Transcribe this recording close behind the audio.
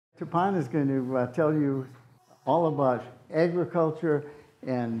Tapan is going to tell you all about agriculture,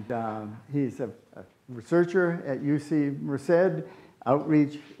 and he's a researcher at UC Merced,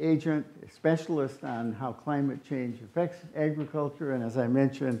 outreach agent, specialist on how climate change affects agriculture, and as I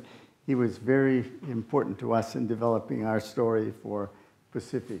mentioned, he was very important to us in developing our story for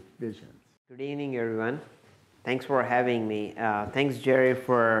Pacific Visions. Good evening, everyone. Thanks for having me. Thanks, Jerry,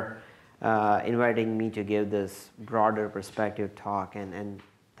 for inviting me to give this broader perspective talk, and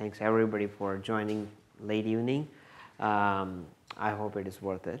thanks everybody for joining late evening. I hope it is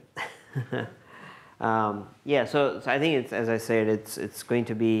worth it. Yeah, so I think it's, as I said, it's going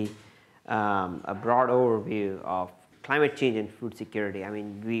to be a broad overview of climate change and food security. I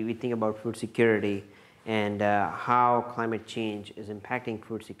mean, we think about food security and how climate change is impacting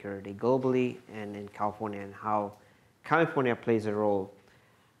food security globally and in California, and how California plays a role.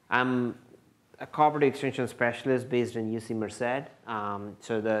 I'm a cooperative extension specialist based in UC Merced.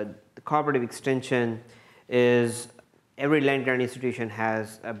 So the cooperative extension is every land-grant institution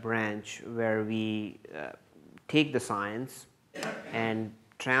has a branch where we take the science and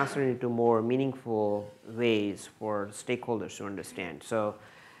transfer it into more meaningful ways for stakeholders to understand. So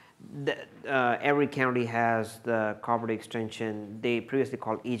every county has the cooperative extension. They previously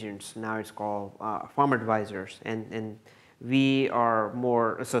called agents, now it's called farm advisors, and we are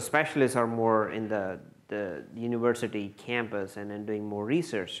more, so specialists are more in the university campus and then doing more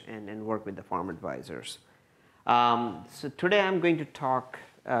research and work with the farm advisors. So today I'm going to talk,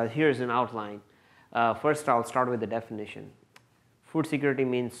 here's an outline. First I'll start with the definition. Food security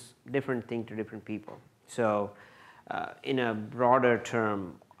means different thing to different people. So in a broader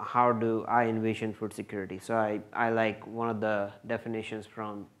term, how do I envision food security? So I like one of the definitions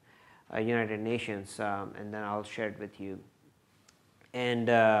from United Nations, and then I'll share it with you. And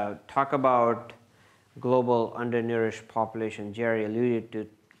talk about global undernourished population. Jerry alluded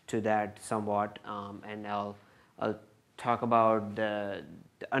to that somewhat, and I'll talk about the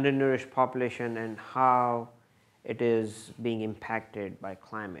undernourished population and how it is being impacted by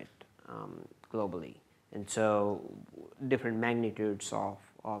climate globally. And so different magnitudes of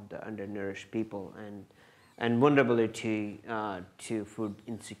the undernourished people and vulnerability to food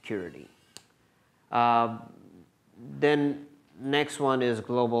insecurity. Then next one is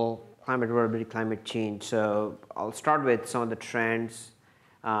global climate vulnerability, climate change. So I'll start with some of the trends,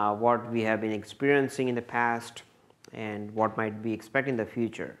 what we have been experiencing in the past and what might be expected in the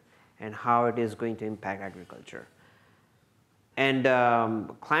future, and how it is going to impact agriculture. And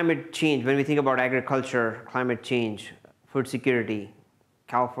climate change, when we think about agriculture, climate change, food security,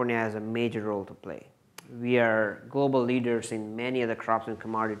 California has a major role to play. We are global leaders in many of the crops and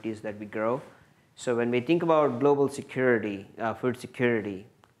commodities that we grow. So when we think about global security, food security,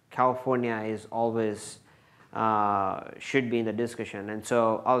 California is always should be in the discussion. And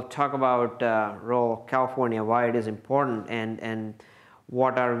so I'll talk about role of California, why it is important, and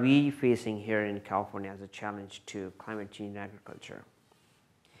what are we facing here in California as a challenge to climate change in agriculture.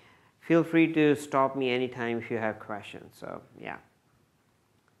 Feel free to stop me anytime if you have questions. So yeah.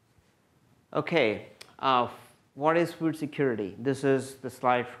 Okay. What is food security? This is the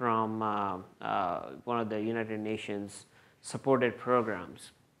slide from one of the United Nations supported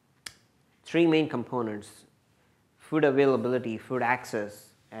programs. Three main components: food availability, food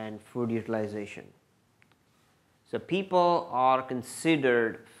access, and food utilization. So people are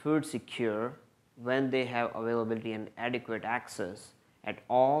considered food secure when they have availability and adequate access at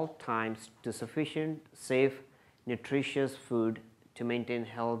all times to sufficient, safe, nutritious food to maintain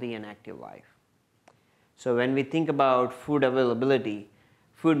healthy and active life. So when we think about food availability,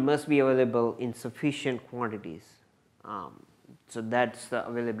 food must be available in sufficient quantities. So that's the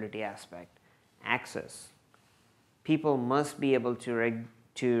availability aspect. Access. People must be able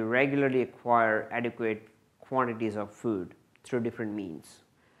to regularly acquire adequate quantities of food through different means.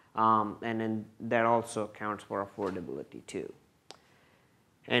 And then that also accounts for affordability too.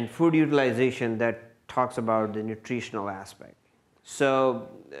 And food utilization, that talks about the nutritional aspect. So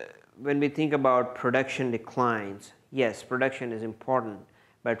when we think about production declines, yes, production is important,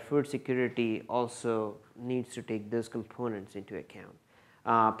 but food security also needs to take those components into account.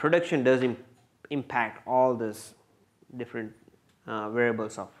 Production does impact all these different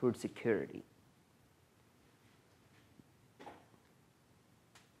variables of food security.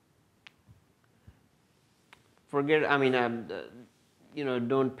 Don't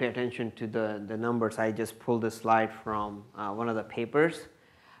pay attention to the numbers. I just pulled this slide from one of the papers.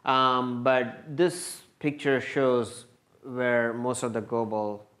 But this picture shows where most of the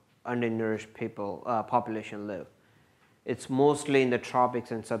global undernourished population live. It's mostly in the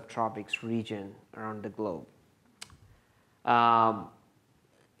tropics and subtropics region around the globe.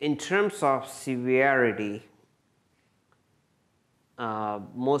 in terms of severity,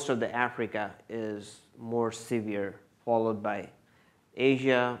 most of the Africa is more severe, followed by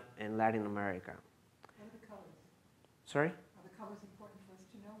Asia and Latin America. What are the colors? Sorry? Are the colors important for us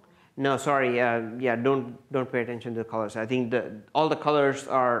to know? No, sorry. Yeah, don't pay attention to the colors. I think all the colors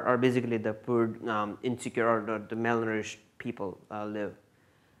are basically the poor, insecure, or the malnourished people live,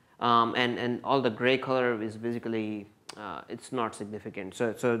 and all the gray color is basically it's not significant.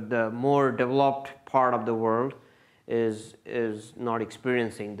 So the more developed part of the world is not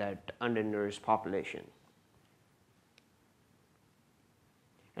experiencing that undernourished population.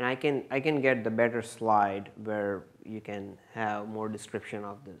 And I can get the better slide where you can have more description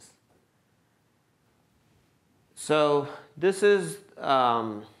of this. So this is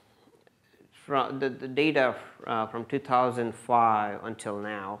from the data from 2005 until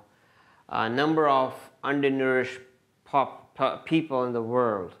now. Number of undernourished people in the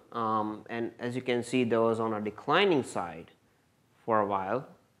world, and as you can see, there was on a declining side for a while,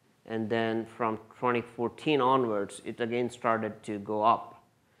 and then from 2014 onwards, it again started to go up.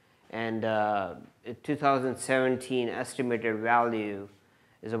 And in 2017, estimated value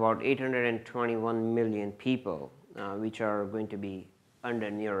is about 821 million people, which are going to be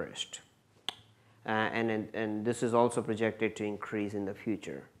undernourished, and this is also projected to increase in the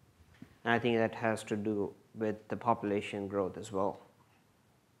future. And I think that has to do with the population growth as well.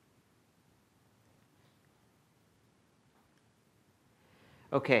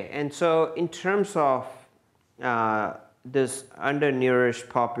 Okay, and so in terms of this undernourished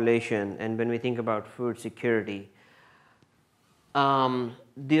population, and when we think about food security,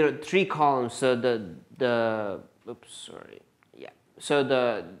 there are three columns. So So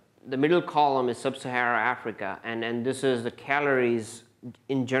the middle column is sub-Saharan Africa, and this is the calories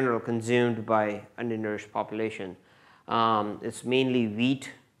in general consumed by undernourished population. It's mainly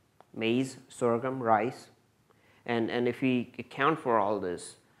wheat, maize, sorghum, rice, and if we account for all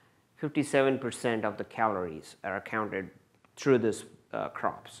this, 57% of the calories are accounted through these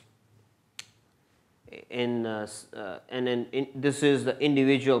crops. This is the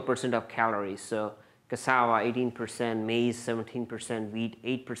individual percent of calories. So cassava 18%, maize 17%, wheat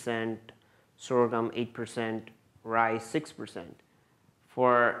 8%, sorghum 8%, rice 6%.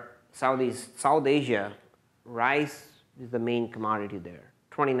 For South Asia, rice is the main commodity there,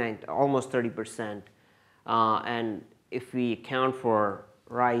 29, almost 30%. And if we account for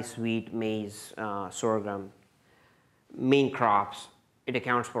rice, wheat, maize, sorghum, main crops, it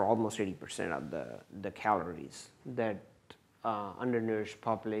accounts for almost 80% of the calories that undernourished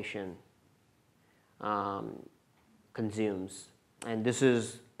population consumes. And this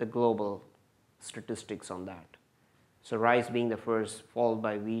is the global statistics on that. So rice being the first, followed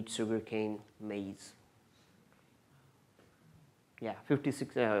by wheat, sugarcane, maize. Yeah,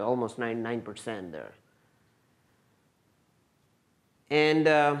 56, almost 9% there.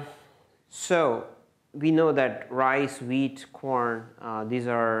 And so we know that rice, wheat, corn, these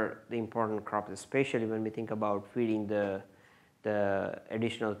are the important crops, especially when we think about feeding the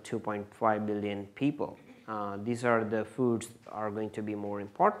additional 2.5 billion people. These are the foods are going to be more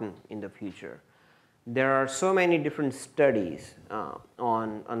important in the future. There are so many different studies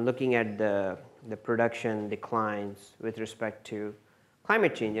on looking at the production declines with respect to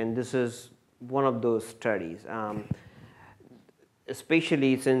climate change, and this is one of those studies.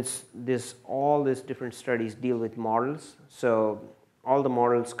 Especially since all these different studies deal with models, so all the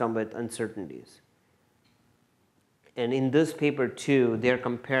models come with uncertainties. And in this paper too, they're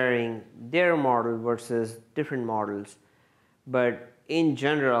comparing their model versus different models. But in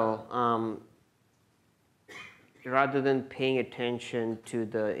general, rather than paying attention to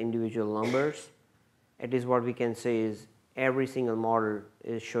the individual numbers, at least what we can say is every single model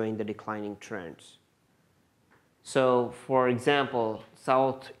is showing the declining trends. So, for example,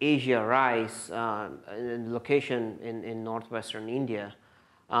 South Asia rice, location in northwestern India,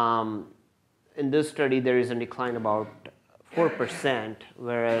 in this study there is a decline about 4%,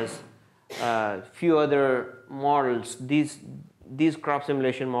 whereas few other models, these crop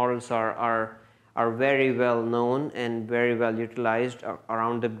simulation models are very well known and very well utilized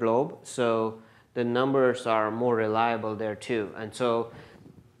around the globe. So the numbers are more reliable there too, and so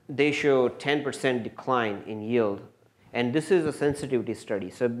they show 10% decline in yield, and this is a sensitivity study.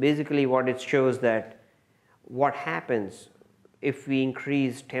 So basically what it shows that what happens if we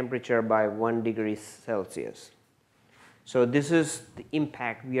increase temperature by 1 degree Celsius. So this is the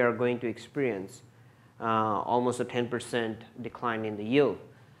impact we are going to experience, almost a 10% decline in the yield.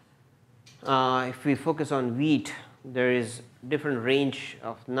 If we focus on wheat, there is different range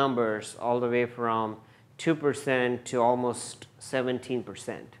of numbers all the way from 2% to almost 17%.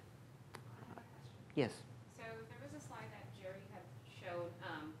 Yes. So there was a slide that Jerry had showed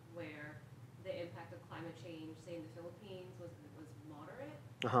where the impact of climate change, say in the Philippines, was moderate.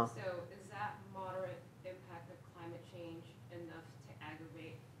 Uh-huh. So is that moderate impact of climate change enough to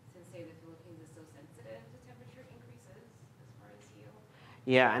aggravate, since say the Philippines is so sensitive to temperature increases as far as yield?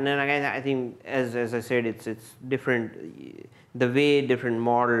 Yeah, and then again, I think as I said, it's different. The way different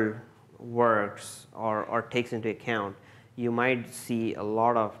model works or takes into account, you might see a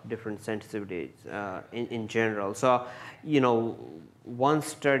lot of different sensitivities in general. So, one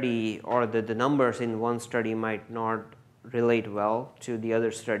study or the numbers in one study might not relate well to the other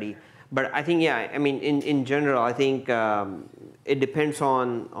study. But I think, yeah, I mean, in general, I think it depends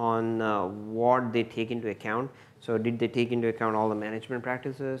on what they take into account. So did they take into account all the management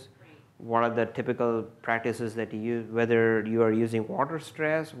practices? What are the typical practices that you use, whether you are using water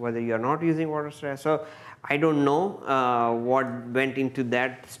stress, whether you are not using water stress. So I don't know what went into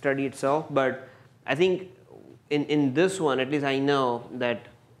that study itself, but I think in this one, at least I know that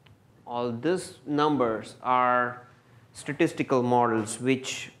all these numbers are statistical models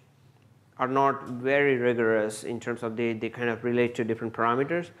which are not very rigorous in terms of they kind of relate to different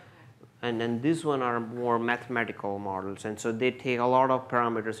parameters. And then this one are more mathematical models, and so they take a lot of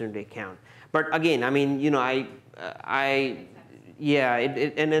parameters into account. But again, I mean, yeah,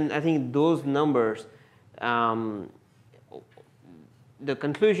 and then I think those numbers, the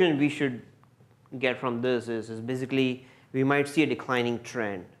conclusion we should get from this is basically we might see a declining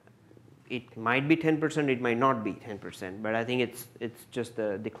trend. It might be 10%, it might not be 10%, but I think it's just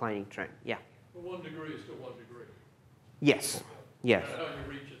a declining trend. Yeah. But 1 degree is still 1 degree. Yes. Yes. How you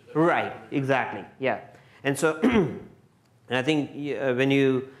reach it. Right, exactly, yeah. And so, and I think when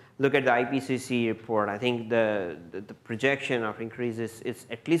you look at the IPCC report, I think the projection of increase is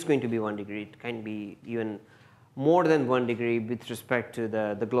at least going to be 1 degree. It can be even more than 1 degree with respect to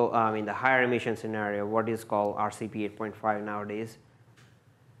the higher emission scenario, what is called RCP 8.5 nowadays.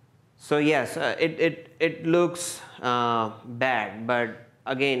 So yes, it looks bad, but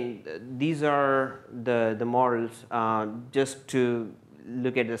again, these are the models just to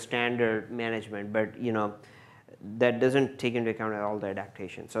look at the standard management, but that doesn't take into account all the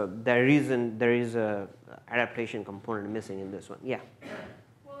adaptation. So there is a adaptation component missing in this one. Yeah.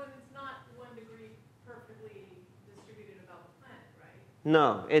 Well, and it's not 1 degree perfectly distributed about the planet, right?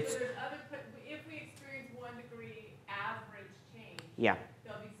 No, it's So there's if we experience 1 degree average change, yeah.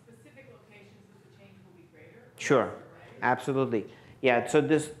 there'll be specific locations that the change will be greater. Sure, Right? absolutely. Yeah, so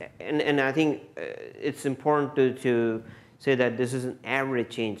this, and I think it's important to say that this is an average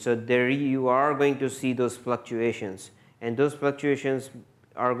change. So there you are going to see those fluctuations, and those fluctuations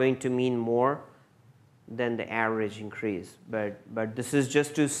are going to mean more than the average increase. But this is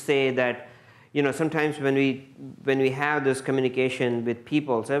just to say that, sometimes when we have this communication with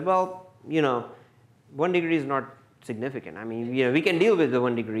people, say, well, 1 degree is not significant. I mean, we can deal with the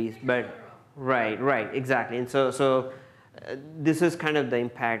 1 degrees, but right, exactly. And so this is kind of the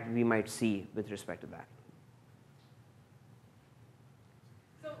impact we might see with respect to that.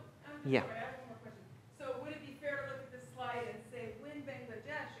 So, Yeah. sorry, I have one more question. So would it be fair to look at this slide and say when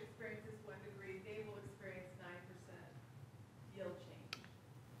Bangladesh experiences 1 degree, they will experience 9% yield change?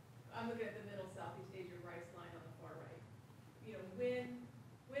 I'm looking at the middle Southeast Asia rice line on the far right.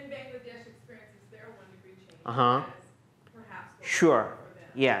 When Bangladesh experiences their 1 degree change, Uh-huh. as perhaps what Sure. for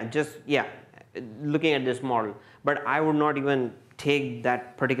them. Yeah, looking at this model. But I would not even take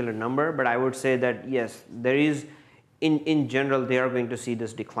that particular number, but I would say that yes, there is, in general, they are going to see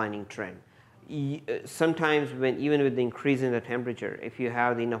this declining trend. Sometimes even with the increase in the temperature, if you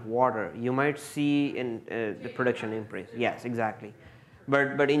have enough water, you might see the production increase. Yes, exactly.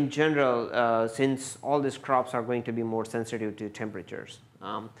 But in general, since all these crops are going to be more sensitive to temperatures,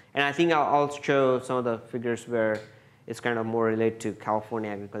 and I think I'll show some of the figures where it's kind of more related to California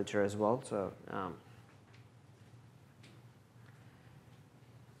agriculture as well. So,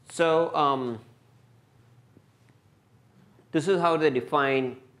 this is how they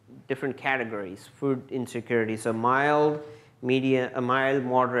define different categories: food insecurity. So mild,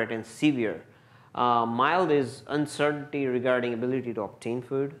 moderate, and severe. Mild is uncertainty regarding ability to obtain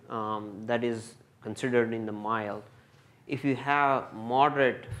food. That is considered in the mild. If you have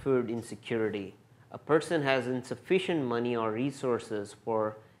moderate food insecurity, a person has insufficient money or resources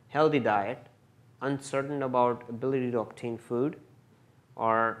for healthy diet, uncertain about ability to obtain food,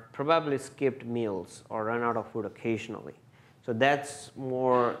 or probably skipped meals or run out of food occasionally. So that's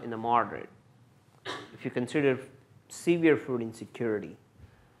more in the moderate. If you consider severe food insecurity,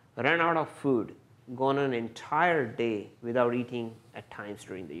 run out of food, gone an entire day without eating at times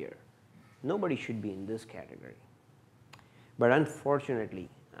during the year. nobody should be in this category. But unfortunately,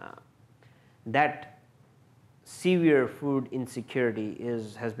 that severe food insecurity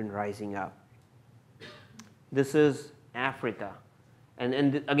has been rising up. This is Africa,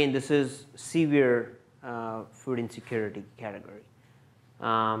 and again, this is severe food insecurity category.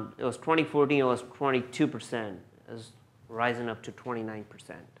 It was 2014, it was 22%, it's rising up to 29%,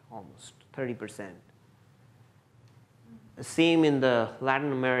 almost 30%. Same in the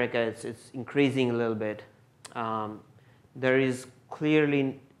Latin America, it's increasing a little bit. There is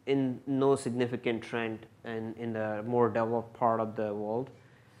clearly no significant trend in the more developed part of the world.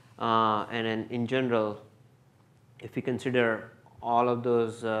 And in general, if you consider all of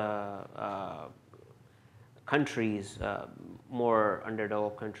those countries, more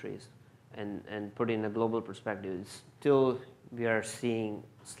underdeveloped countries, and put in a global perspective, still we are seeing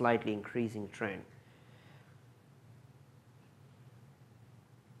slightly increasing trend.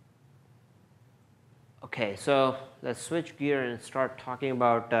 Okay, so let's switch gear and start talking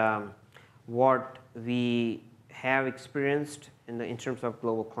about what we have experienced in terms of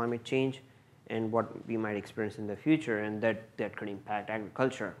global climate change and what we might experience in the future, and that could impact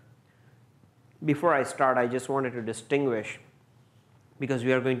agriculture. Before I start, I just wanted to distinguish, because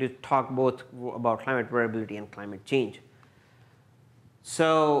we are going to talk both about climate variability and climate change.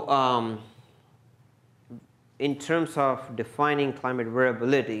 So in terms of defining climate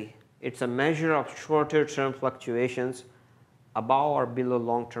variability, it's a measure of shorter term fluctuations above or below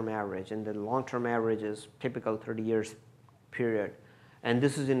long-term average, and the long-term average is typical 30 years period. And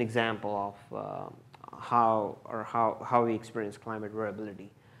this is an example of how we experience climate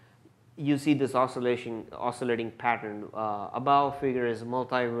variability. You see this oscillating pattern. Above figure is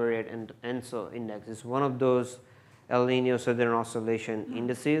multivariate, and ENSO index is one of those El Nino Southern Oscillation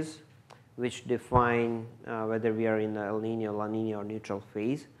indices which define whether we are in the El Nino, La Nina, or neutral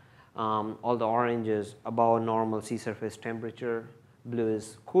phase. All the orange is above normal sea surface temperature, blue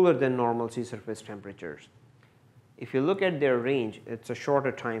is cooler than normal sea surface temperatures. If you look at their range, it's a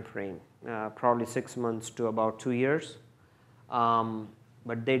shorter time frame, probably 6 months to about 2 years,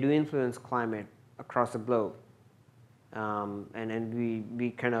 but they do influence climate across the globe. And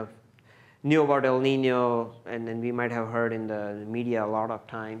we kind of knew about El Nino, and then we might have heard in the media a lot of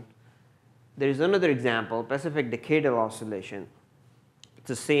time. There is another example, Pacific Decadal Oscillation. It's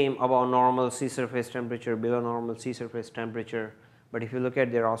the same above normal sea surface temperature, below normal sea surface temperature, but if you look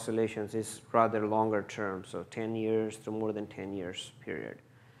at their oscillations, it's rather longer term, so 10 years to more than 10 years period.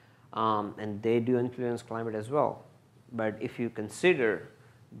 And they do influence climate as well. But if you consider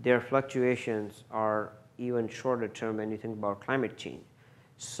their fluctuations are even shorter term when you think about climate change.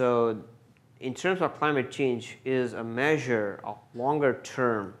 So in terms of climate change is a measure of longer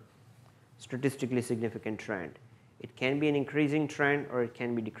term statistically significant trend. It can be an increasing trend or it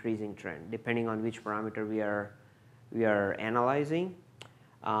can be decreasing trend, depending on which parameter we are analyzing,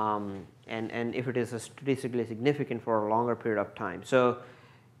 and if it is statistically significant for a longer period of time. So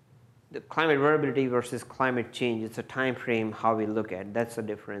the climate variability versus climate change, it's a time frame how we look at. That's the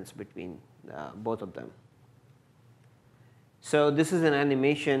difference between both of them. So this is an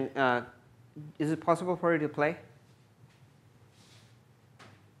animation. Is it possible for you to play?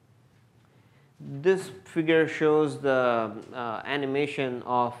 This figure shows the animation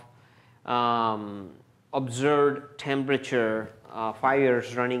of observed temperature, 5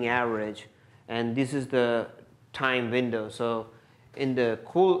 years running average, and this is the time window. So in the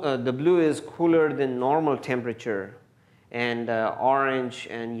blue is cooler than normal temperature, and orange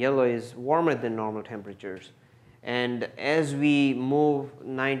and yellow is warmer than normal temperatures. And as we move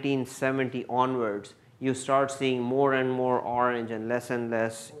 1970 onwards, you start seeing more and more orange and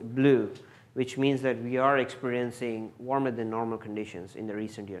less blue, which means that we are experiencing warmer than normal conditions in the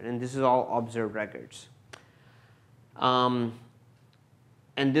recent year. And this is all observed records. And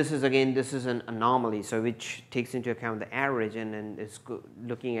this is an anomaly, so which takes into account the average and then it's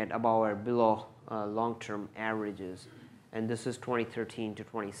looking at above or below long-term averages. And this is 2013 to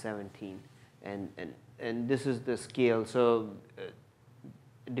 2017. And this is the scale. So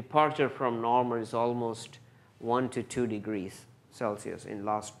departure from normal is almost 1 to 2 degrees Celsius in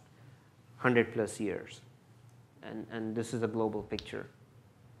last 100 plus years, and this is a global picture.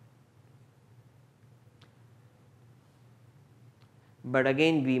 But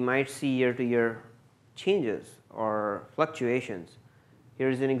again, we might see year to year changes or fluctuations.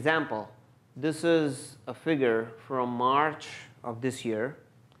 Here is an example. This is a figure from March of this year,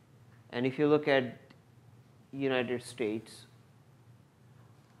 and if you look at United States,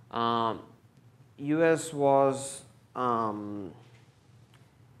 US was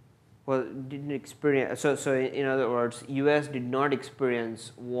didn't experience, so in other words, US did not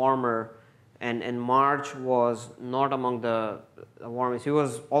experience warmer and March was not among the warmest. It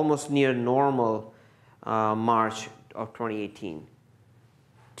was almost near normal March of 2018.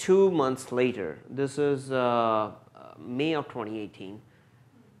 2 months later, this is May of 2018,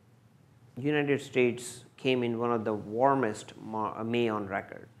 United States came in one of the warmest May on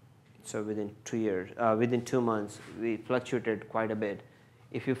record. So within 2 years, within 2 months, we fluctuated quite a bit.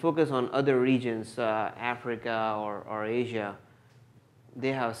 If you focus on other regions, Africa or Asia,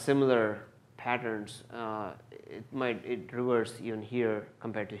 they have similar patterns. It reverse even here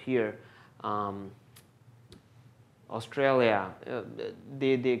compared to here. Australia,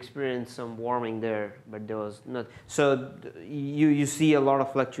 they experienced some warming there, but there was not. So you see a lot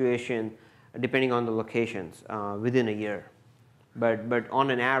of fluctuation depending on the locations within a year. But on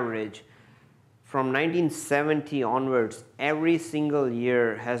an average, from 1970 onwards, every single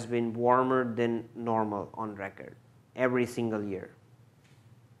year has been warmer than normal on record. Every single year.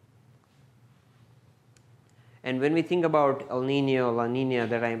 And when we think about El Nino, La Nina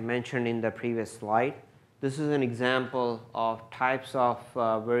that I mentioned in the previous slide, this is an example of types of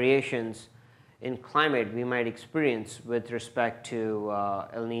variations in climate we might experience with respect to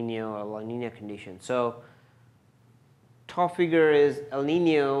El Nino or La Nina conditions. So top figure is El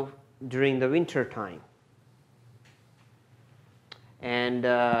Nino during the winter time. And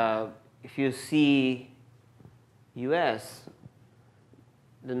if you see US,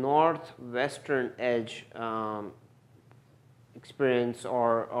 the northwestern edge experience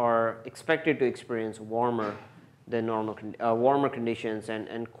or expected to experience warmer than normal, warmer conditions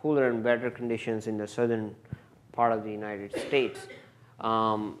and cooler and wetter conditions in the southern part of the United States.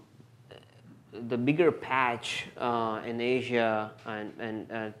 The bigger patch in Asia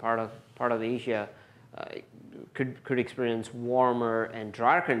and part of Asia could experience warmer and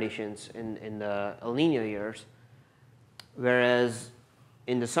drier conditions in the El Nino years, whereas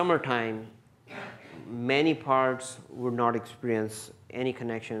in the summertime, many parts would not experience any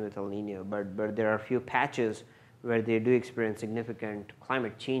connection with El Nino, but there are a few patches where they do experience significant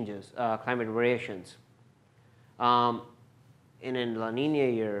climate changes, climate variations. In a La Nina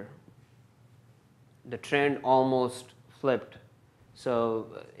year, the trend almost flipped. So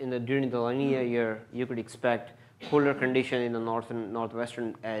during the La Nina year, you could expect cooler condition in the north and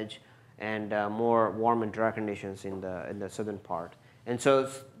northwestern edge and more warm and dry conditions in the southern part. And so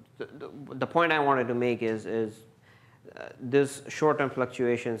the point I wanted to make is these short-term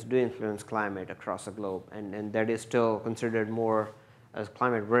fluctuations do influence climate across the globe, and that is still considered more as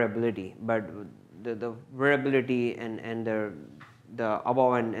climate variability. But the variability and the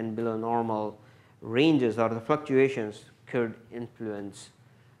above and below normal ranges or the fluctuations could influence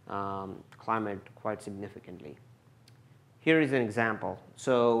climate quite significantly. Here is an example.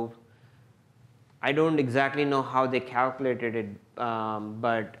 So I don't exactly know how they calculated it,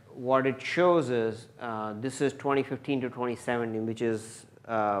 but what it shows is this is 2015 to 2017, which is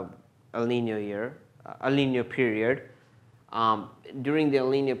El Nino year, El Nino period. During the El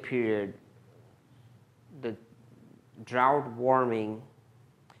Nino period, the drought warming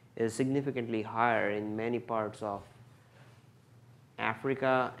is significantly higher in many parts of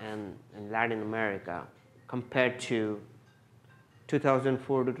Africa and Latin America compared to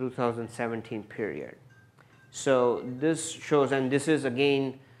 2004 to 2017 period. So this shows, and this is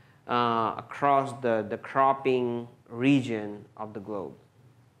again across the cropping region of the globe.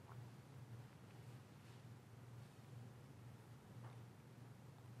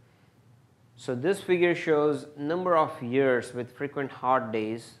 So this figure shows number of years with frequent hot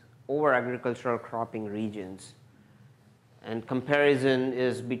days over agricultural cropping regions. And comparison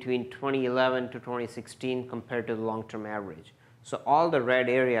is between 2011 to 2016 compared to the long-term average. So all the red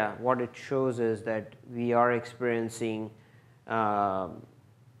area, what it shows is that we are experiencing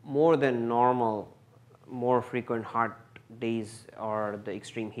more than normal, more frequent hot days or the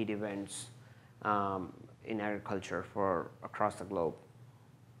extreme heat events in agriculture for across the globe.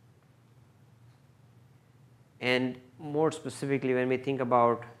 And more specifically, when we think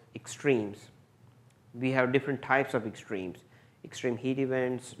about extremes, we have different types of extremes: extreme heat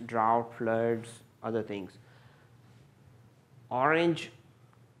events, drought, floods, other things. Orange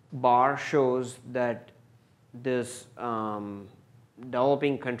bar shows that this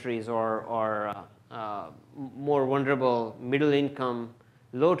developing countries or more vulnerable middle income,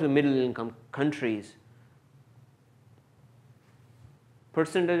 low to middle income countries,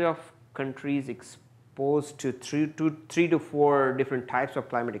 percentage of countries exposed to three to four different types of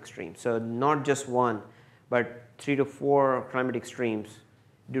climate extremes. So not just one, but 3 to 4 climate extremes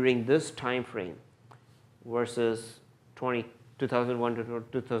during this time frame versus 2001 to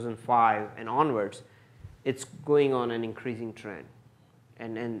 2005 and onwards. It's going on an increasing trend,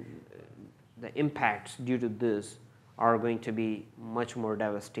 and the impacts due to this are going to be much more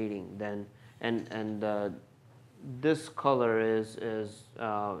devastating than, and this color is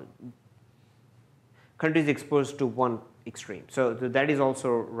countries exposed to one extreme. So that is also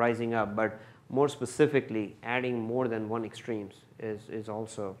rising up, but more specifically, adding more than one extremes is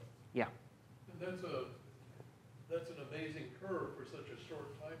also, yeah. And that's an amazing curve for such a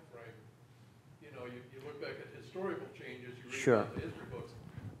short time frame. You know, you look back at historical changes, you read Sure. about the history books,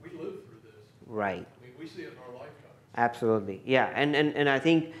 we lived through this. Right. I mean, we see it in our lifetimes. Absolutely, yeah, and I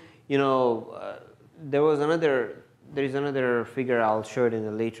think, you know, there is another figure, I'll show it in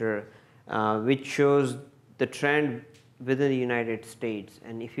the later, which shows the trend within the United States.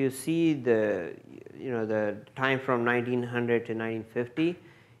 And if you see the time from 1900 to 1950,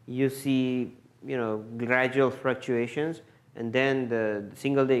 you see, you know, gradual fluctuations, and then the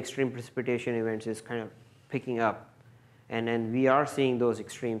single day extreme precipitation events is kind of picking up, and we are seeing those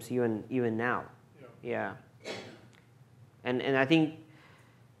extremes even now. Yeah. And I think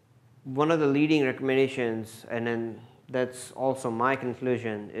one of the leading recommendations, and then that's also my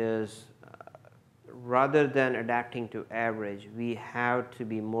conclusion, is rather than adapting to average, we have to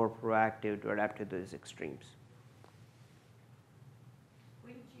be more proactive to adapt to those extremes.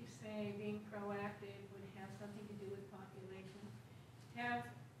 Wouldn't you say being proactive would have something to do with population? Have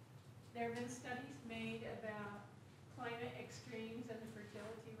there been studies made about climate extremes and the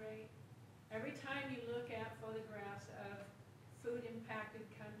fertility rate? Every time you look at photographs of food-impacted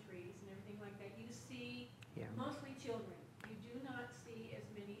countries and everything like that, you see mostly children. You do not see as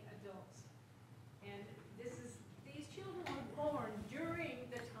many adults. And these children were born during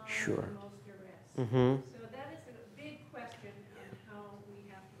the time Sure. of the most duress. Mm-hmm. So that is a big question on how we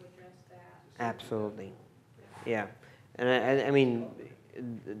have to address that. Absolutely. Yeah. And I mean,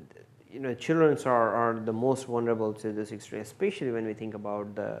 you know, children are the most vulnerable to this extreme, especially when we think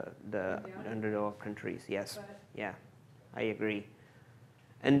about the underdeveloped countries. Yes. Yeah. I agree.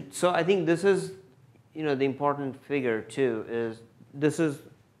 And so I think this is, you know, the important figure too, is this is,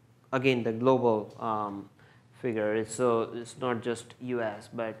 again, the global figure. It's not just US,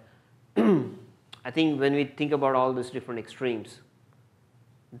 but I think when we think about all these different extremes,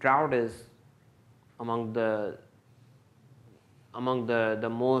 drought is among the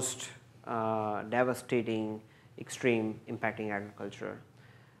most devastating extreme impacting agriculture,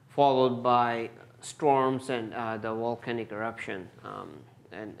 followed by storms and the volcanic eruption,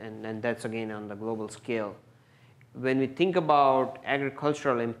 and that's again on the global scale. When we think about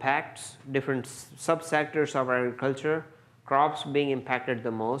agricultural impacts, different subsectors of agriculture, crops being impacted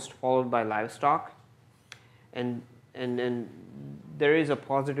the most, followed by livestock, and there is a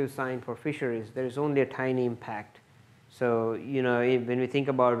positive sign for fisheries. There is only a tiny impact. So, you know, when we think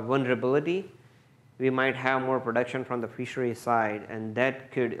about vulnerability, we might have more production from the fishery side, and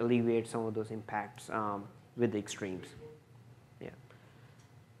that could alleviate some of those impacts with the extremes. Yeah.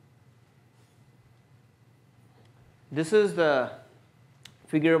 This is the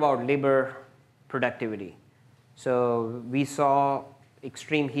figure about labor productivity. So we saw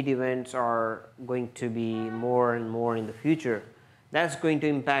extreme heat events are going to be more and more in the future. That's going to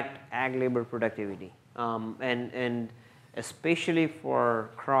impact ag labor productivity, and especially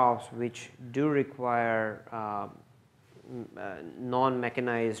for crops which do require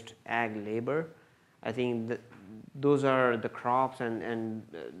non-mechanized ag labor. I think that those are the crops and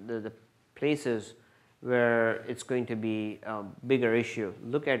the places where it's going to be a bigger issue.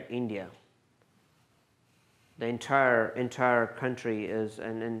 Look at India. The entire country is,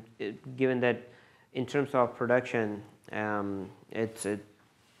 and given that in terms of production,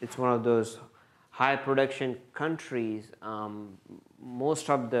 it's one of those high production countries.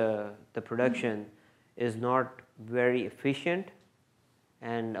 Most of the production is not very efficient,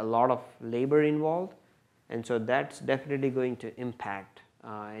 and a lot of labor involved, and so that's definitely going to impact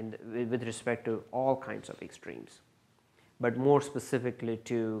with respect to all kinds of extremes, but more specifically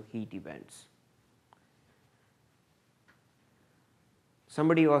to heat events.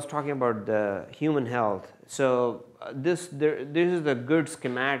 Somebody was talking about the human health. So this is the good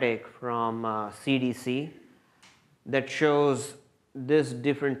schematic from CDC that shows these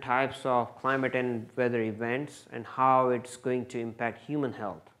different types of climate and weather events and how it's going to impact human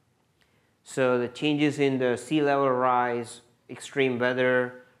health. So the changes in the sea level rise, extreme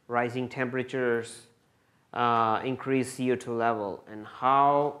weather, rising temperatures, increased CO2 level, and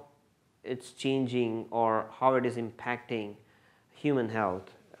how it's changing or how it is impacting human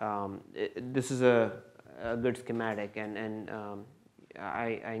health. This is a good schematic, and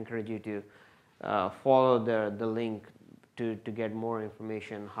I encourage you to follow the link to get more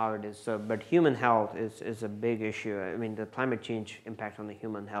information how it is. So, but human health is a big issue. I mean, the climate change impact on the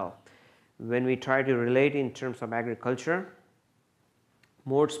human health. when we try to relate in terms of agriculture,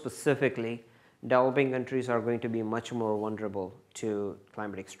 more specifically, developing countries are going to be much more vulnerable to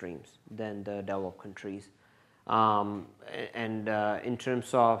climate extremes than the developed countries. In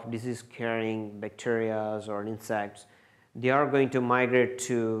terms of disease carrying bacteria or insects, they are going to migrate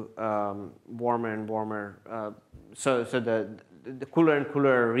to warmer and warmer, so the cooler and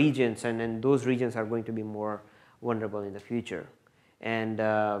cooler regions, and then those regions are going to be more vulnerable in the future. And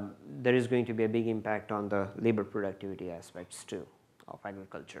there is going to be a big impact on the labor productivity aspects too of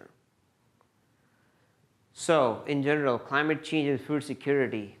agriculture. So in general, climate change and food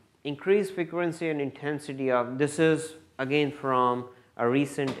security, increased frequency and intensity of, this is again from a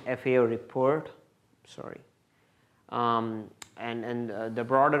recent FAO report, the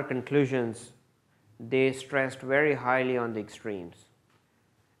broader conclusions, they stressed very highly on the extremes.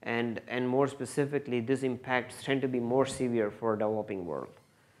 And more specifically, these impacts tend to be more severe for developing world.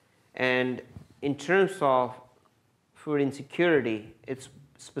 And in terms of food insecurity, it's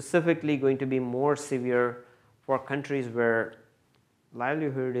specifically going to be more severe for countries where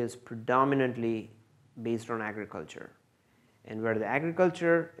livelihood is predominantly based on agriculture, and where the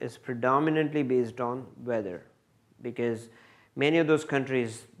agriculture is predominantly based on weather, because many of those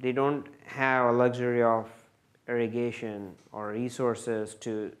countries, they don't have a luxury of irrigation or resources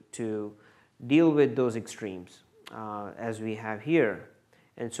to deal with those extremes as we have here.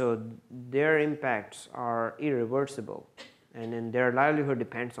 And so their impacts are irreversible, and then their livelihood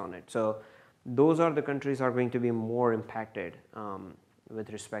depends on it. So those are the countries are going to be more impacted with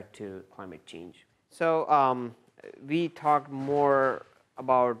respect to climate change. So we talked more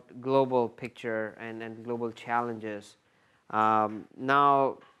about global picture and global challenges.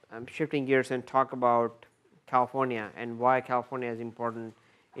 Now I'm shifting gears and talk about California and why California is important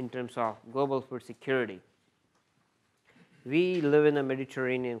in terms of global food security. We live in a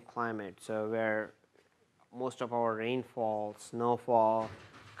Mediterranean climate, so where most of our rainfall, snowfall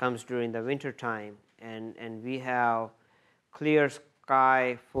comes during the winter time, and we have clear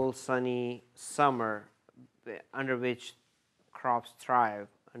sky, full sunny summer under which crops thrive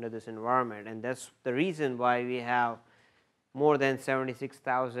under this environment. And that's the reason why we have more than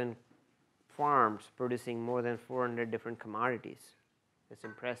 76,000 farms producing more than 400 different commodities. It's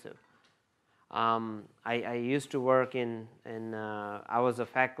impressive. I used to work I was a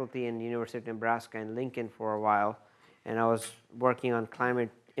faculty in the University of Nebraska in Lincoln for a while, and I was working on climate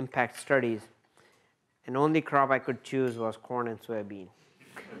impact studies, and only crop I could choose was corn and soybean.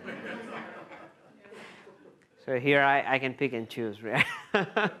 So here I can pick and choose, right?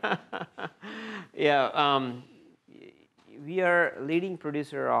 Yeah, we are leading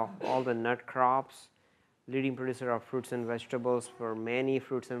producer of all the nut crops, leading producer of fruits and vegetables for many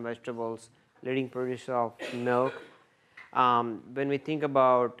fruits and vegetables, leading producer of milk. When we think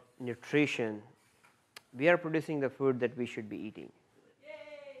about nutrition, we are producing the food that we should be eating.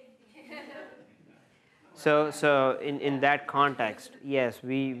 So in that context, yes,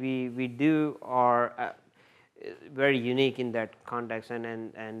 we do are very unique in that context,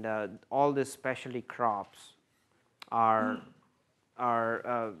 and all the specialty crops are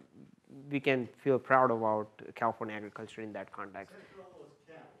we can feel proud about California agriculture in that context. Except for all those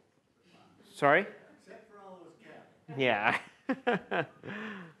cattle. Sorry? Except for all those cattle. Yeah.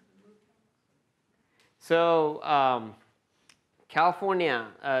 So California,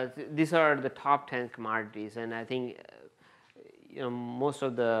 these are the top 10 commodities, and I think most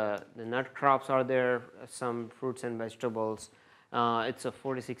of the nut crops are there, some fruits and vegetables. It's a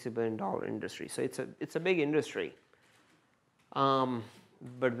 $40-60 billion industry, so it's a big industry.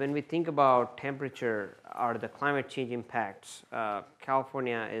 But when we think about temperature or the climate change impacts,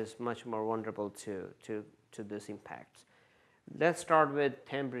 California is much more vulnerable to these impacts. Let's start with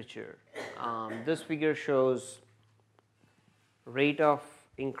temperature. This figure shows rate of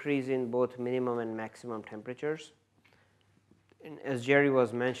increase in both minimum and maximum temperatures. And as Jerry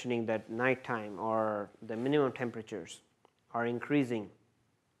was mentioning, that nighttime or the minimum temperatures are increasing.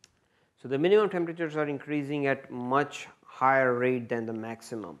 So the minimum temperatures are increasing at much higher rate than the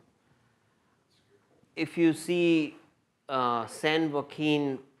maximum. If you see San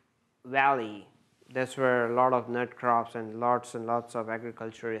Joaquin Valley, that's where a lot of nut crops and lots of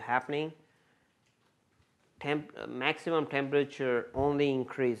agriculture is happening. Maximum temperature only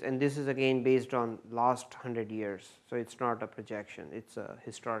increase, and this is again based on last 100 years, so it's not a projection, it's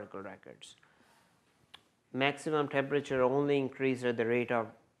historical records. Maximum temperature only increased at the rate of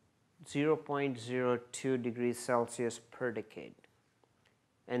 0.02 degrees Celsius per decade,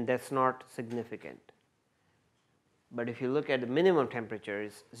 and that's not significant. But if you look at the minimum temperature,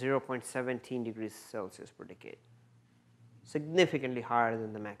 it's 0.17 degrees Celsius per decade, significantly higher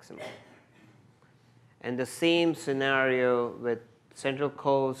than the maximum. And the same scenario with Central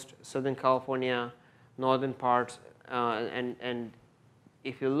Coast, Southern California, northern parts, and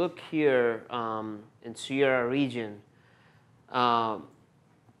if you look here in Sierra region,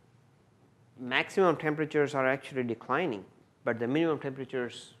 maximum temperatures are actually declining, but the minimum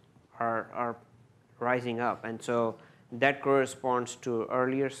temperatures are rising up, and so that corresponds to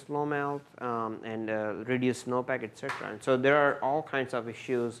earlier snow melt and reduced snowpack, etc. And so there are all kinds of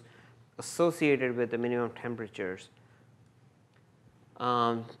issues associated with the minimum temperatures.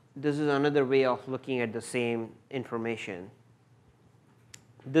 This is another way of looking at the same information.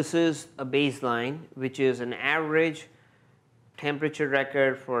 This is a baseline, which is an average temperature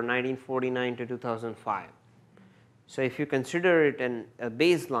record for 1949 to 2005. So if you consider it a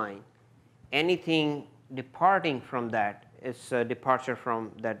baseline, anything departing from that is a departure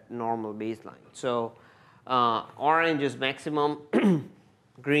from that normal baseline. So orange is maximum,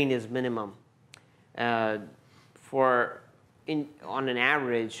 green is minimum. On an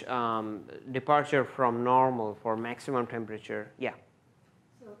average, departure from normal for maximum temperature, yeah.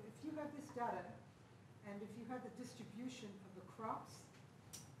 So if you have this data, and if you have the distribution of the crops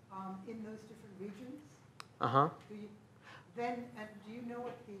in those different regions, do you know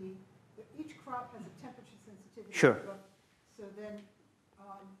what each crop has a temperature sensitivity? Sure. So then,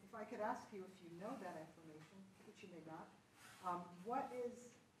 if I could ask you if you know that information, which you may not,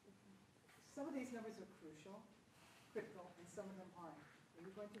 some of these numbers are critical, and some of them aren't. Are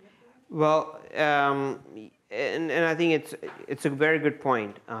you going to get that? Well, and I think it's a very good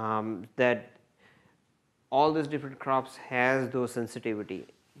point that all these different crops has those sensitivity,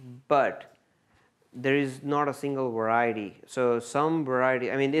 but there is not a single variety. So some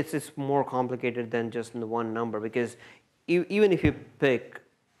variety, I mean, it's more complicated than just the one number, because even if you pick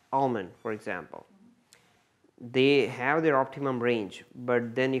almond, for example, they have their optimum range,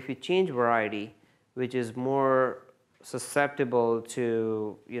 but then if you change variety, which is more susceptible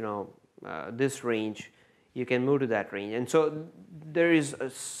to this range, you can move to that range. And so there is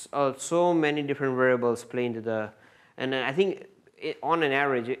so many different variables play into and I think on an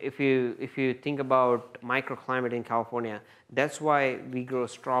average, if you think about microclimate in California, that's why we grow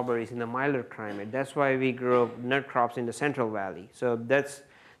strawberries in the milder climate. That's why we grow nut crops in the Central Valley. So that's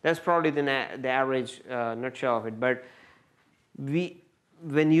probably the average nutshell of it. But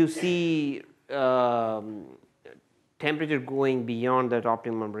when you see temperature going beyond that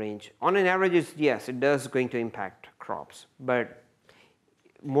optimum range, on an average, yes, it does going to impact crops. But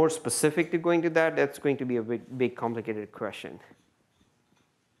more specific to going to that's going to be a big complicated question.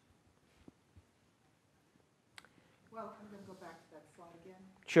 Well, I'm going to go back to that slide again.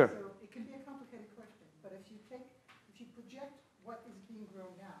 Sure. So it can be a complicated question, but if you project what is being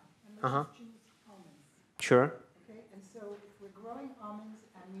grown now, and let's just choose almonds. Sure. Okay, and so if we're growing almonds,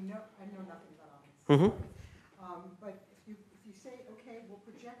 and I know nothing about almonds. Mm-hmm. But if you say, okay, we'll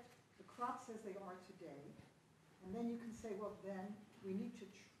project the crops as they are today, and then you can say, well, then we need to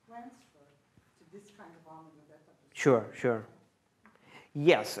transfer to this kind of almond or that type of stuff. Sure.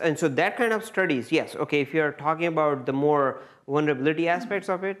 Yes, and so that kind of studies, yes. Okay, if you're talking about the more vulnerability aspects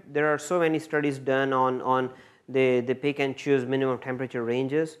of it, there are so many studies done on the pick and choose minimum temperature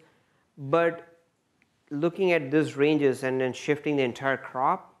ranges. But looking at these ranges and then shifting the entire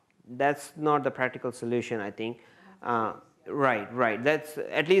crop, that's not the practical solution, I think. Right. That's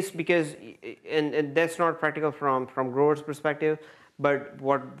at least because, and that's not practical from growers' perspective. But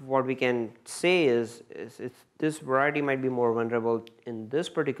what we can say is this variety might be more vulnerable in this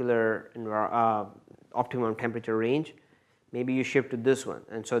particular optimum temperature range. Maybe you shift to this one.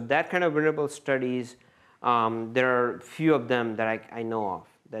 And so that kind of vulnerable studies, there are few of them that I know of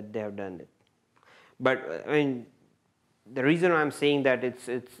that they have done it. But I mean, the reason I'm saying that it's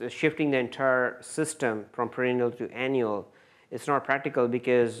shifting the entire system from perennial to annual, it's not practical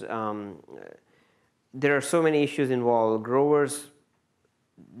because there are so many issues involved. Growers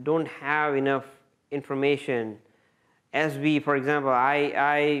don't have enough information. As for example,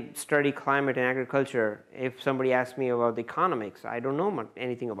 I study climate and agriculture. If somebody asks me about the economics, I don't know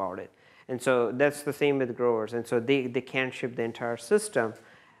anything about it. And so that's the same with growers. And so they can't shift the entire system.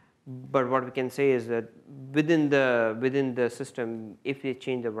 But what we can say is that within the system, if they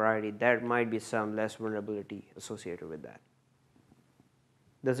change the variety, there might be some less vulnerability associated with that.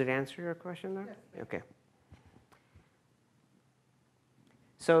 Does it answer your question there? Yes. Okay.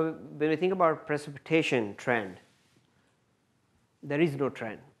 So when we think about precipitation trend, there is no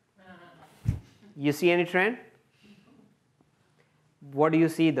trend. You see any trend? What do you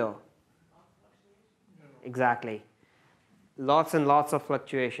see though? Exactly. Lots and lots of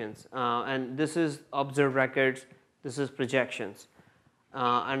fluctuations. And this is observed records. This is projections.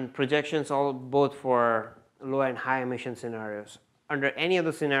 and projections all both for low and high emission scenarios. Under any of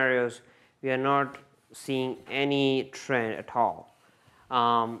the scenarios, we are not seeing any trend at all.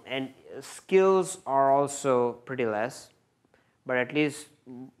 And skills are also pretty less, but at least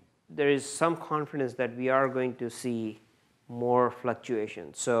there is some confidence that we are going to see more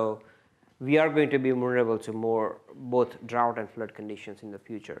fluctuations. So we are going to be vulnerable to more both drought and flood conditions in the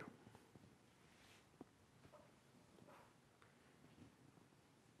future.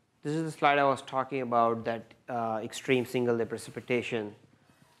 This is the slide I was talking about, that extreme single day precipitation.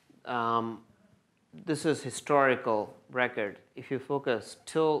 This is historical record. If you focus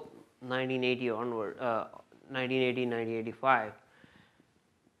till 1980 onward, 1980, 1985,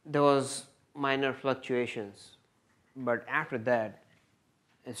 there was minor fluctuations, but after that,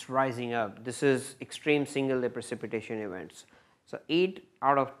 it's rising up. This is extreme single day precipitation events. So 8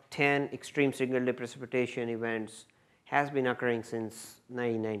 out of 10 extreme single day precipitation events has been occurring since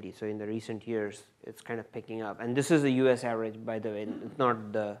 1990. So in the recent years, it's kind of picking up. And this is the US average, by the way, it's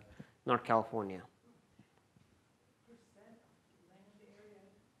not California. Percent land area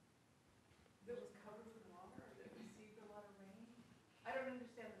that was covered with water, that received a lot of rain? I don't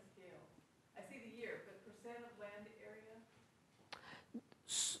understand the scale. I see the year, but percent of land area?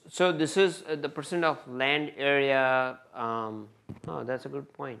 So this is the percent of land area. Oh, that's a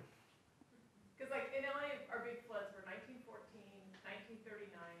good point. Because like in LA, our big floods were 1914,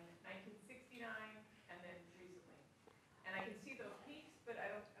 1939, 1969, and then recently. And I can see those peaks, but I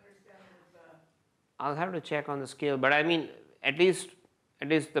don't understand those. I'll have to check on the scale, but I mean, at least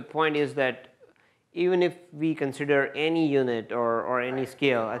the point is that even if we consider any unit or any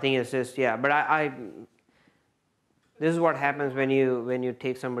scale, I think it's just, yeah. But this is what happens when you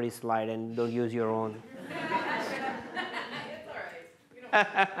take somebody's slide and don't use your own. It's all right. We don't.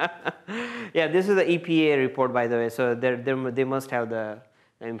 Yeah, this is the EPA report, by the way, so they must have the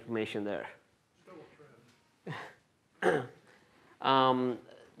information there.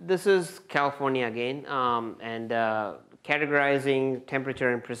 This is California again, and categorizing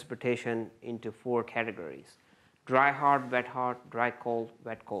temperature and precipitation into 4 categories: dry hot, dry cold,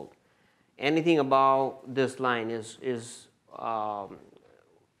 wet cold. Anything above this line is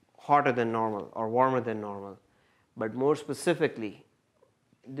hotter than normal or warmer than normal. But more specifically,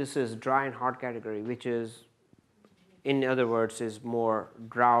 this is dry and hot category, which is, in other words, is more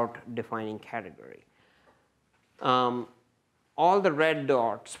drought defining category. All the red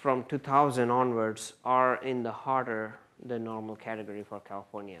dots from 2000 onwards are in the hotter than normal category for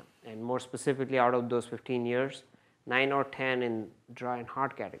California. And more specifically, out of those 15 years, 9 or 10 in dry and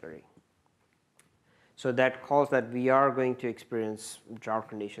hot category. So that calls that we are going to experience drought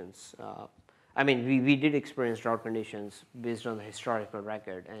conditions. I mean, we did experience drought conditions based on the historical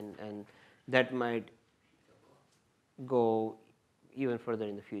record, and that might go even further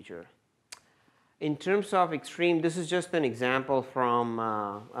in the future. In terms of extreme, this is just an example from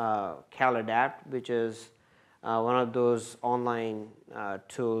CalAdapt, which is one of those online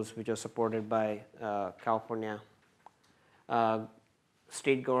tools which are supported by California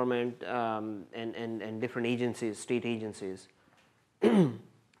state government and different agencies, state agencies.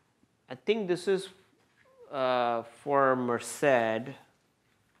 I think this is for Merced,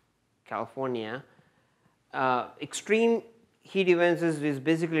 California. Extreme heat events is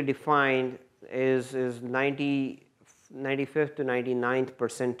basically defined is 95th to 99th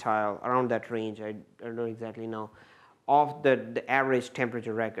percentile, around that range, I don't exactly know, of the average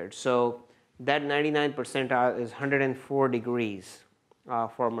temperature record. So that 99th percentile is 104 degrees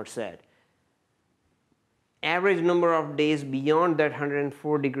for Merced. Average number of days beyond that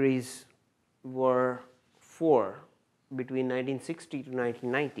 104 degrees were 4 between 1960 to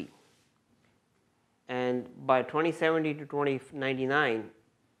 1990. And by 2070 to 2099,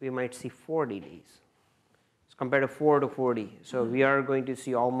 we might see 40 days. It's compared to 4 to 40. So we are going to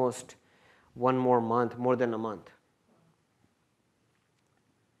see almost one more month, more than a month.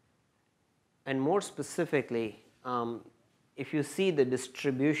 And more specifically, if you see the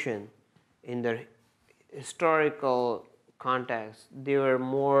distribution in the historical context, they were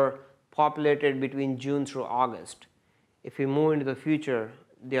more populated between June through August. If we move into the future,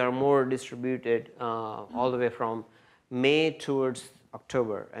 they are more distributed all the way from May towards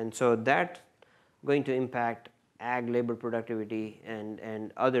October. And so that's going to impact ag labor productivity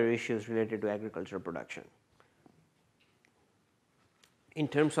and other issues related to agricultural production. In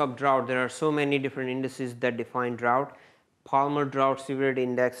terms of drought, there are so many different indices that define drought. Palmer Drought Severity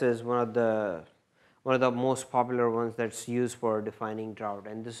Index is one of the most popular ones that's used for defining drought.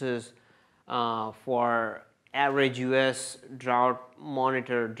 And this is for average US drought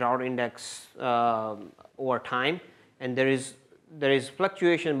monitor drought index over time. And there is there is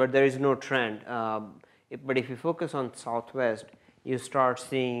fluctuation, but there is no trend. But if you focus on Southwest, you start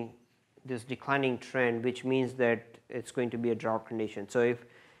seeing this declining trend, which means that it's going to be a drought condition. So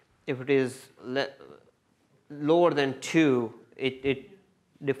if it is lower than 2, it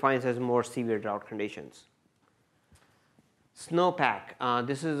defines as more severe drought conditions. Snowpack,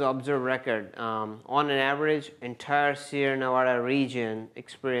 this is observed record. On an average, entire Sierra Nevada region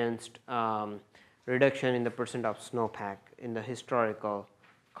experienced reduction in the percent of snowpack in the historical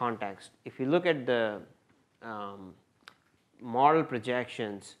context. If you look at the model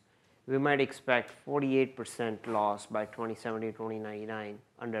projections, we might expect 48% loss by 2070-2099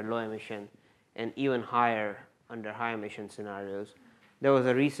 under low emission, and even higher under high emission scenarios. There was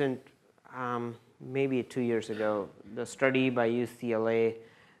a recent, maybe 2 years ago, the study by UCLA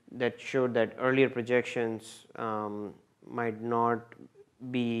that showed that earlier projections might not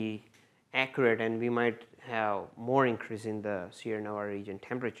be accurate, and we might have more increase in the Sierra Nevada region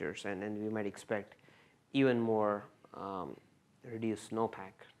temperatures, and we might expect even more reduced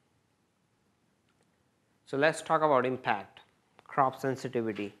snowpack. So let's talk about impact, crop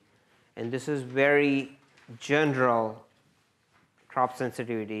sensitivity, and this is very general crop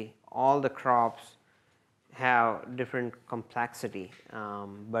sensitivity. All the crops have different complexity,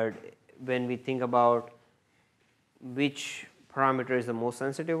 but when we think about which parameter is the most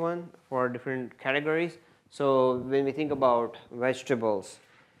sensitive one for different categories, so when we think about vegetables,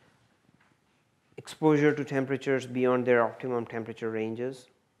 exposure to temperatures beyond their optimum temperature ranges,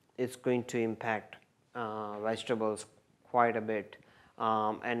 it's going to impact vegetables quite a bit,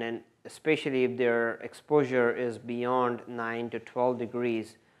 and then especially if their exposure is beyond 9 to 12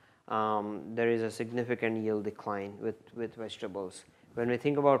 degrees, there is a significant yield decline with vegetables. When we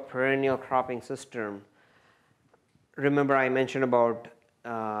think about perennial cropping system, remember I mentioned about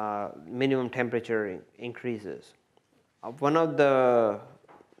minimum temperature increases. One of the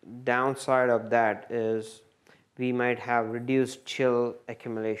downside of that is we might have reduced chill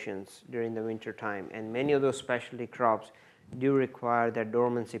accumulations during the winter time, and many of those specialty crops do require that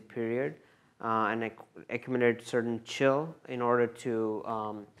dormancy period and accumulate certain chill in order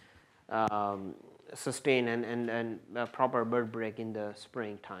to sustain and proper bird break in the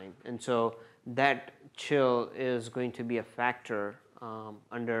springtime. And so that chill is going to be a factor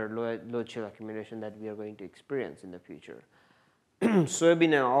under low chill accumulation that we are going to experience in the future. Soybean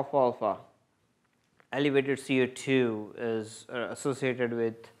and alfalfa, elevated CO2 is associated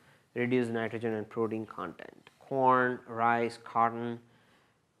with reduced nitrogen and protein content. Corn, rice, cotton,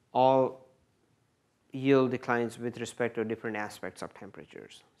 all yield declines with respect to different aspects of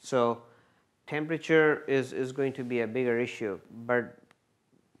temperatures. So temperature is going to be a bigger issue, but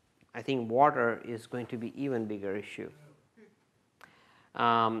I think water is going to be even bigger issue.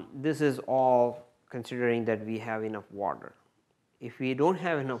 This is all considering that we have enough water. If we don't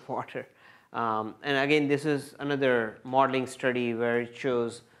have enough water, and again, this is another modeling study where it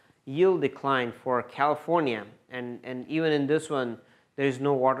shows yield decline for California, and even in this one, there is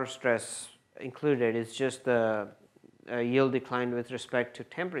no water stress included. It's just the yield decline with respect to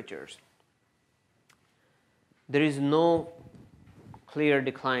temperatures. There is no clear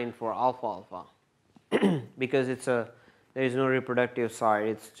decline for alfalfa because there is no reproductive side.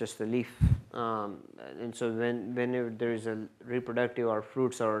 It's just a leaf, and so whenever there is a reproductive or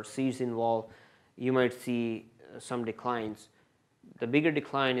fruits or seeds involved, you might see some declines. The bigger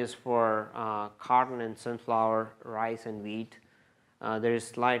decline is for cotton and sunflower, rice and wheat. There is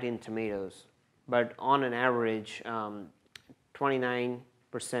slight in tomatoes, but on an average,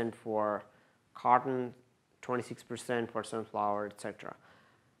 29% for cotton, 26% for sunflower, etc.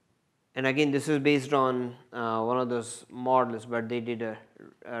 And again, this is based on one of those models, but they did a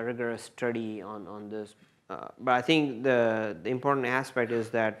rigorous study on this. But I think the important aspect is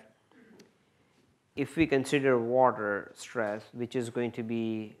that if we consider water stress, which is going to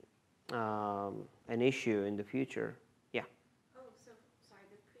be an issue in the future. Yeah. Oh, so sorry,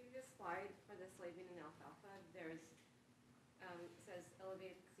 the previous slide for the soybean and alfalfa, there's says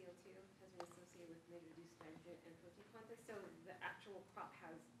elevated CO2 has been associated with reduced nitrogen and protein content. So the actual crop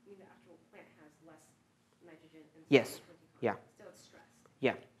has, the actual plant has less nitrogen and Yes. protein content. Yeah. So it's stressed.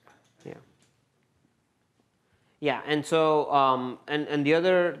 Yeah. Yeah. Yeah, and so and the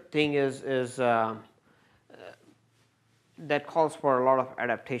other thing is that calls for a lot of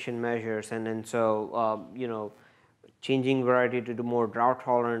adaptation measures, and so you know, changing variety to do more drought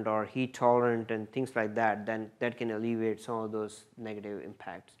tolerant or heat tolerant and things like that, then that can alleviate some of those negative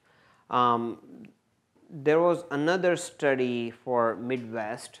impacts. There was another study for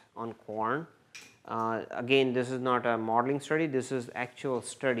Midwest on corn. Again, this is not a modeling study. This is actual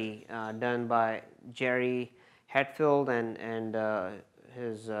study done by Jerry Hatfield and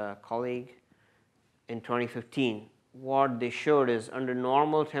his colleague in 2015, what they showed is under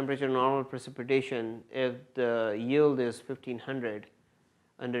normal temperature, normal precipitation, if the yield is 1500,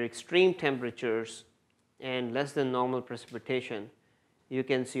 under extreme temperatures and less than normal precipitation, you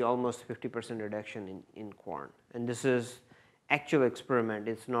can see almost 50% reduction in corn. And this is actual experiment,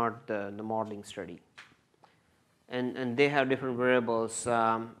 it's not the modeling study. And they have different variables.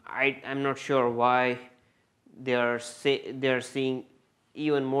 I'm not sure why they are seeing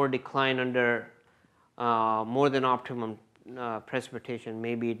even more decline under more than optimum precipitation.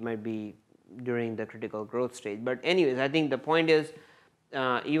 Maybe it might be during the critical growth stage. But anyways, I think the point is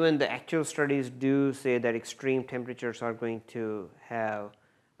even the actual studies do say that extreme temperatures are going to have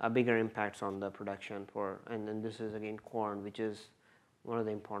a bigger impacts on the production and then this is again corn, which is one of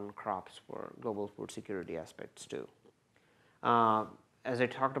the important crops for global food security aspects too. As I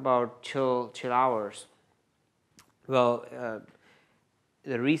talked about chill hours, well,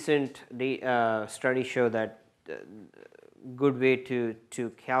 the recent study showed that good way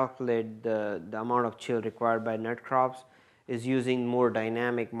to calculate the amount of chill required by nut crops is using more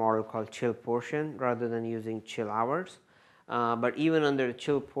dynamic model called chill portion rather than using chill hours. But even under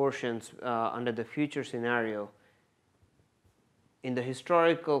chill portions, under the future scenario, in the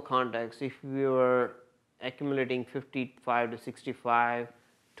historical context, if we were accumulating 55 to 65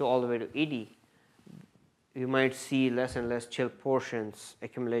 to all the way to 80, you might see less and less chill portions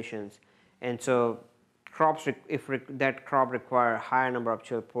accumulations. And so crops, if that crop require a higher number of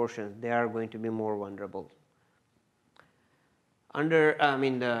chill portions, they are going to be more vulnerable.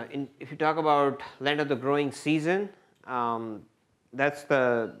 If you talk about length of the growing season, that's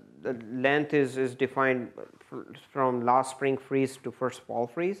the length is defined from last spring freeze to first fall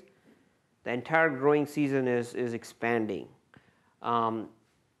freeze. The entire growing season is expanding.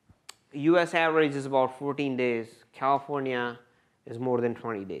 US average is about 14 days. California is more than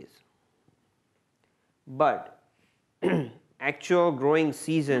 20 days. But actual growing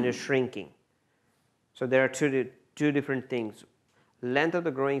season is shrinking. So there are two different things. Length of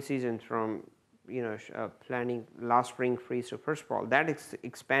the growing season from planting last spring freeze to first fall, that is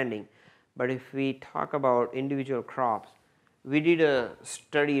expanding. But if we talk about individual crops, we did a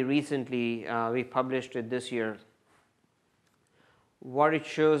study recently, we published it this year. What it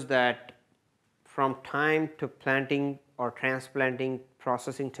shows that from time to planting or transplanting,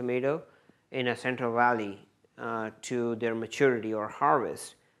 processing tomato in a Central Valley to their maturity or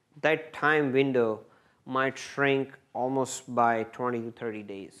harvest, that time window might shrink almost by 20 to 30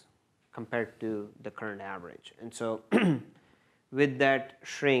 days compared to the current average. And so with that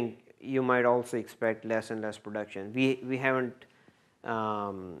shrink, you might also expect less and less production. We haven't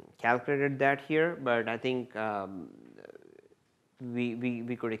calculated that here, but I think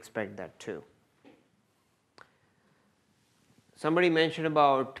we could expect that too. Somebody mentioned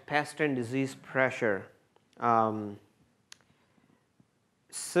about pest and disease pressure.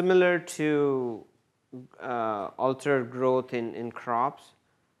 Similar to altered growth in crops,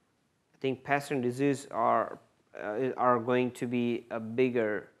 I think pest and disease are going to be a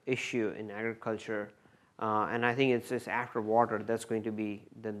bigger issue in agriculture, and I think it's after water that's going to be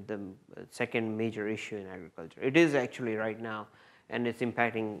the second major issue in agriculture. It is actually right now, and it's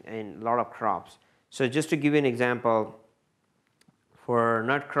impacting in a lot of crops. So just to give you an example, for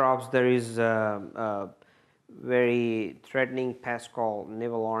nut crops there is a very threatening pest called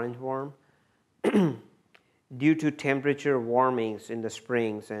navel orange worm. Due to temperature warmings in the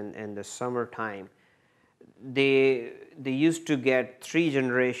springs and the summertime, they used to get 3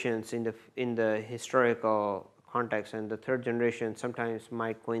 generations in the historical context, and the third generation sometimes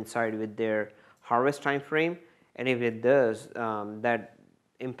might coincide with their harvest time frame, and if it does, that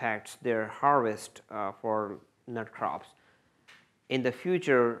impacts their harvest for nut crops. In the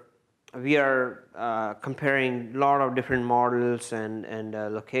future, we are comparing a lot of different models and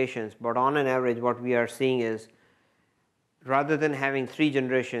locations, but on an average what we are seeing is rather than having 3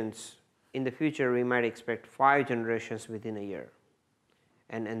 generations, in the future we might expect 5 generations within a year.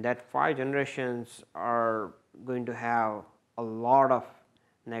 And that 5 generations are going to have a lot of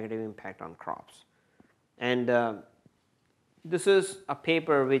negative impact on crops. And this is a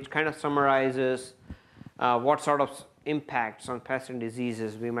paper which kind of summarizes what sort of impacts on pests and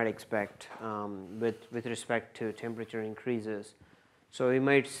diseases we might expect with respect to temperature increases. So we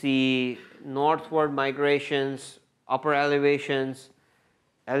might see northward migrations, upper elevations,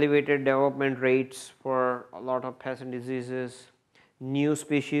 elevated development rates for a lot of pests and diseases. New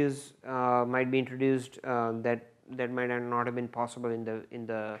species might be introduced that might not have been possible in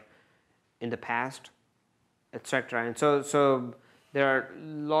the past, etc. And so there are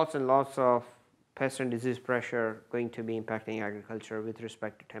lots and lots of pest and disease pressure going to be impacting agriculture with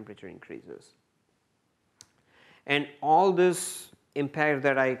respect to temperature increases. And all this impact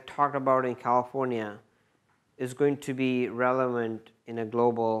that I talked about in California is going to be relevant in a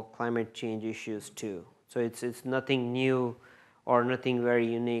global climate change issues too. So it's nothing new or nothing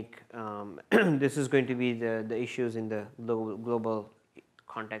very unique. This is going to be the issues in the global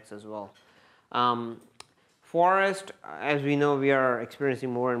context as well. Forest, as we know, we are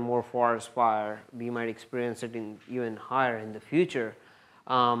experiencing more and more forest fire. We might experience it in even higher in the future.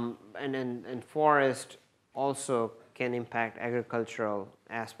 And forest also can impact agricultural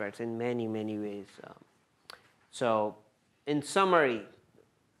aspects in many, many ways. So in summary,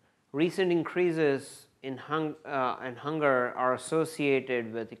 recent increases in hunger are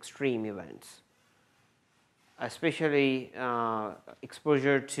associated with extreme events, especially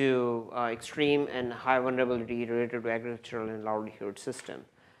exposure to extreme and high vulnerability related to agricultural and livelihood system.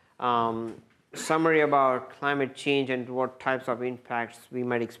 Summary about climate change and what types of impacts we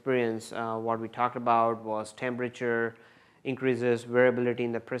might experience. What we talked about was temperature increases, variability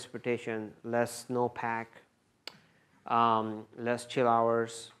in the precipitation, less snowpack, less chill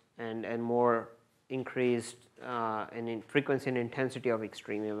hours, and more increased in frequency and intensity of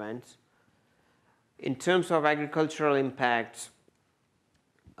extreme events. In terms of agricultural impacts,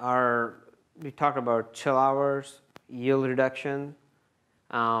 we talked about chill hours, yield reduction,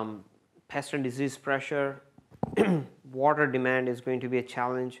 pest and disease pressure, water demand is going to be a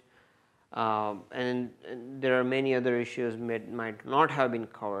challenge, and there are many other issues that might not have been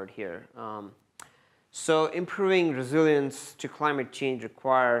covered here. So improving resilience to climate change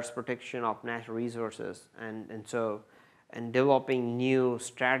requires protection of natural resources and developing new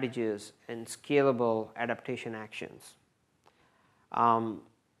strategies and scalable adaptation actions.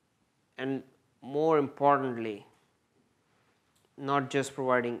 And more importantly, not just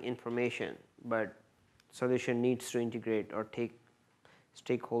providing information, but solution needs to integrate or take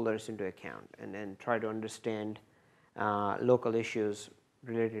stakeholders into account and try to understand local issues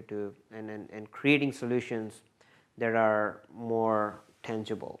related to and creating solutions that are more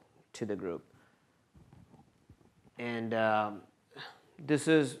tangible to the group. And this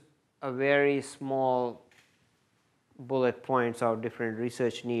is a very small bullet points of different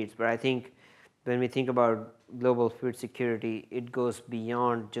research needs, but I think when we think about global food security, it goes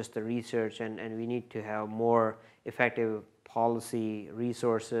beyond just the research, and we need to have more effective policy,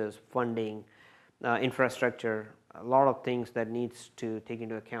 resources, funding, infrastructure, a lot of things that needs to take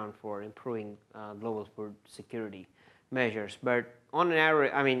into account for improving global food security measures. But on an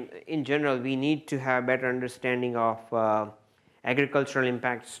average, I mean, in general, we need to have better understanding of agricultural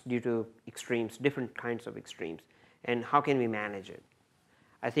impacts due to extremes, different kinds of extremes, and how can we manage it.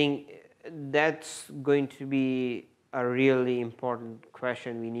 I think that's going to be a really important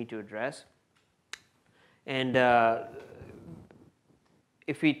question we need to address. And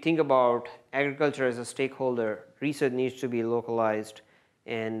if we think about agriculture as a stakeholder, research needs to be localized,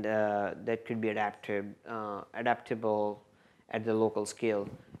 and that could be adaptable at the local scale,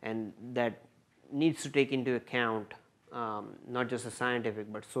 and that needs to take into account not just the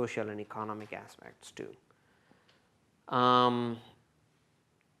scientific but social and economic aspects too.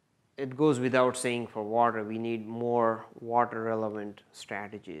 It goes without saying for water, we need more water relevant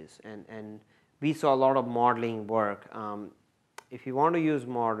strategies, and we saw a lot of modeling work. If you want to use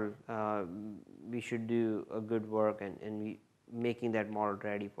model, we should do a good work and making that model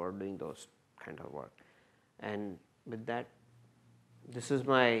ready for doing those kind of work. And with that, this is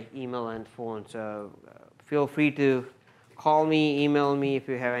my email and phone, so feel free to call me, email me if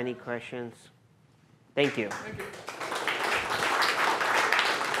you have any questions. Thank you. Thank you.